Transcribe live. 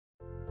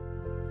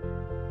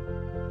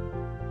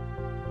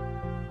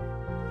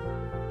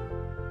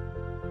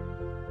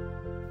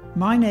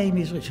My name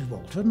is Richard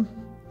Walton.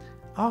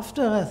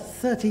 After a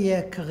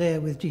 30-year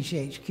career with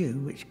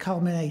GCHQ, which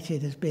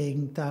culminated as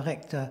being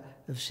Director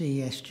of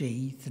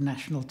CESG, the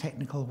National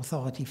Technical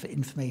Authority for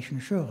Information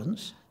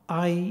Assurance,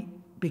 I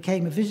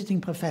became a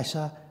visiting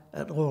professor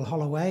at Royal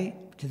Holloway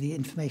to the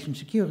Information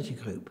Security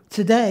Group.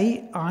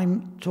 Today,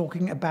 I'm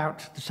talking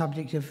about the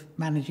subject of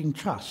managing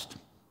trust.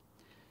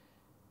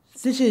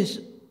 This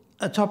is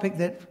a topic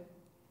that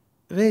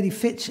really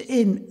fits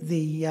in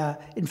the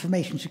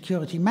information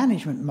security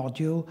management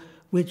module,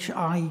 which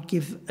I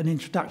give an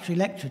introductory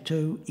lecture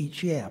to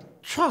each year.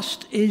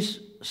 Trust is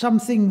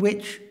something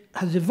which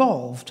has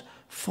evolved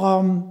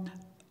from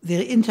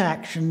the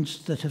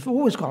interactions that have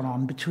always gone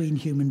on between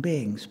human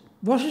beings.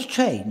 What has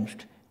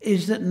changed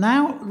is that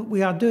now that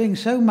we are doing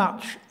so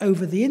much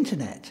over the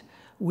internet,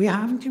 we are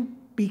having to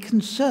be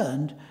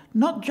concerned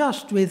not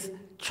just with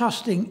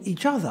trusting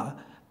each other,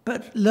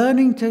 but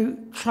learning to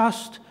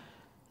trust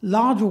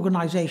large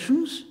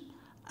organizations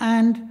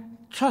and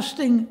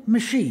trusting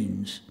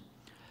machines.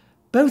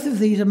 Both of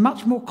these are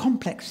much more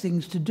complex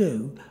things to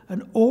do,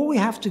 and all we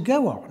have to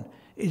go on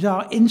is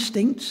our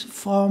instincts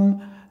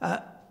from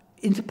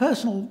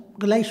interpersonal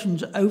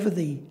relations over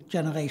the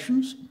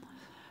generations,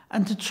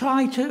 and to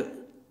try to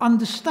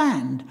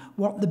understand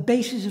what the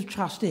basis of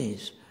trust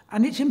is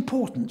and its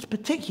importance,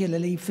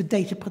 particularly for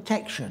data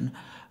protection,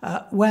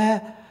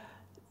 where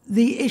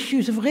the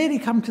issues have really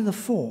come to the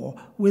fore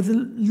with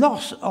the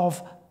loss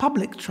of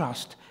public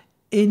trust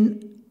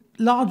in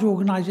large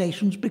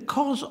organizations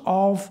because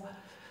of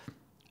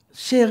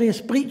serious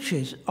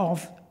breaches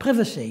of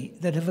privacy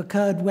that have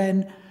occurred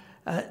when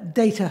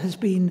data has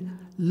been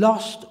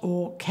lost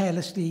or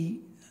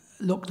carelessly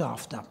looked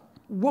after.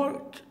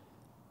 What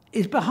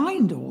is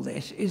behind all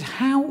this is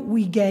how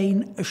we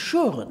gain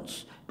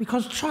assurance,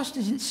 because trust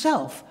is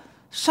itself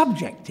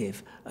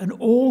subjective, and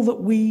all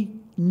that we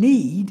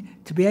need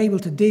to be able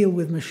to deal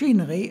with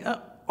machinery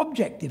are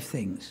objective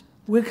things.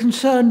 We're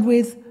concerned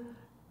with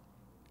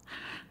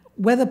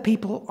whether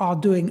people are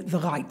doing the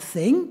right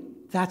thing,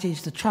 that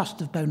is the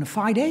trust of bona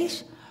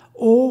fides,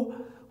 or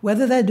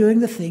whether they're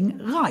doing the thing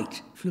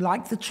right, if you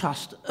like, the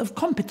trust of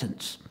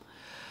competence.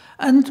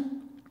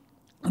 And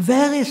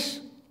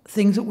various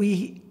things that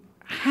we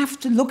have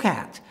to look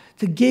at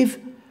to give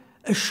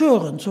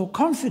assurance or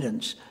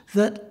confidence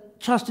that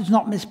trust is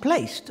not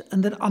misplaced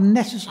and that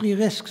unnecessary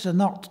risks are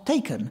not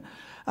taken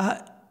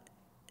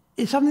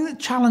is something that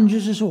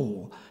challenges us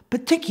all,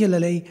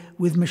 particularly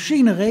with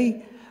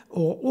machinery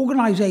or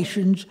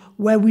organizations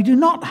where we do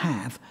not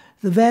have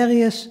the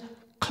various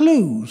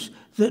clues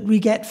that we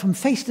get from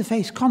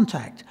face-to-face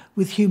contact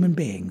with human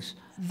beings.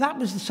 That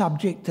was the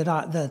subject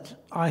that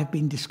I have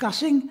been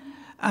discussing,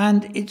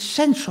 and it's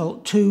central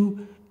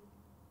to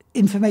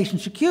information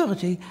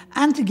security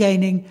and to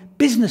gaining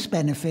business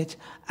benefit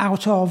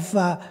out of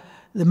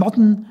the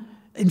modern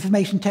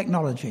information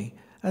technology.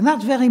 And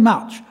that's very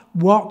much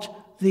what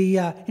the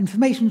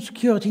information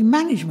security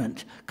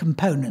management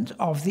component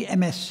of the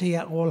MSc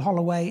at Royal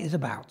Holloway is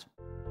about.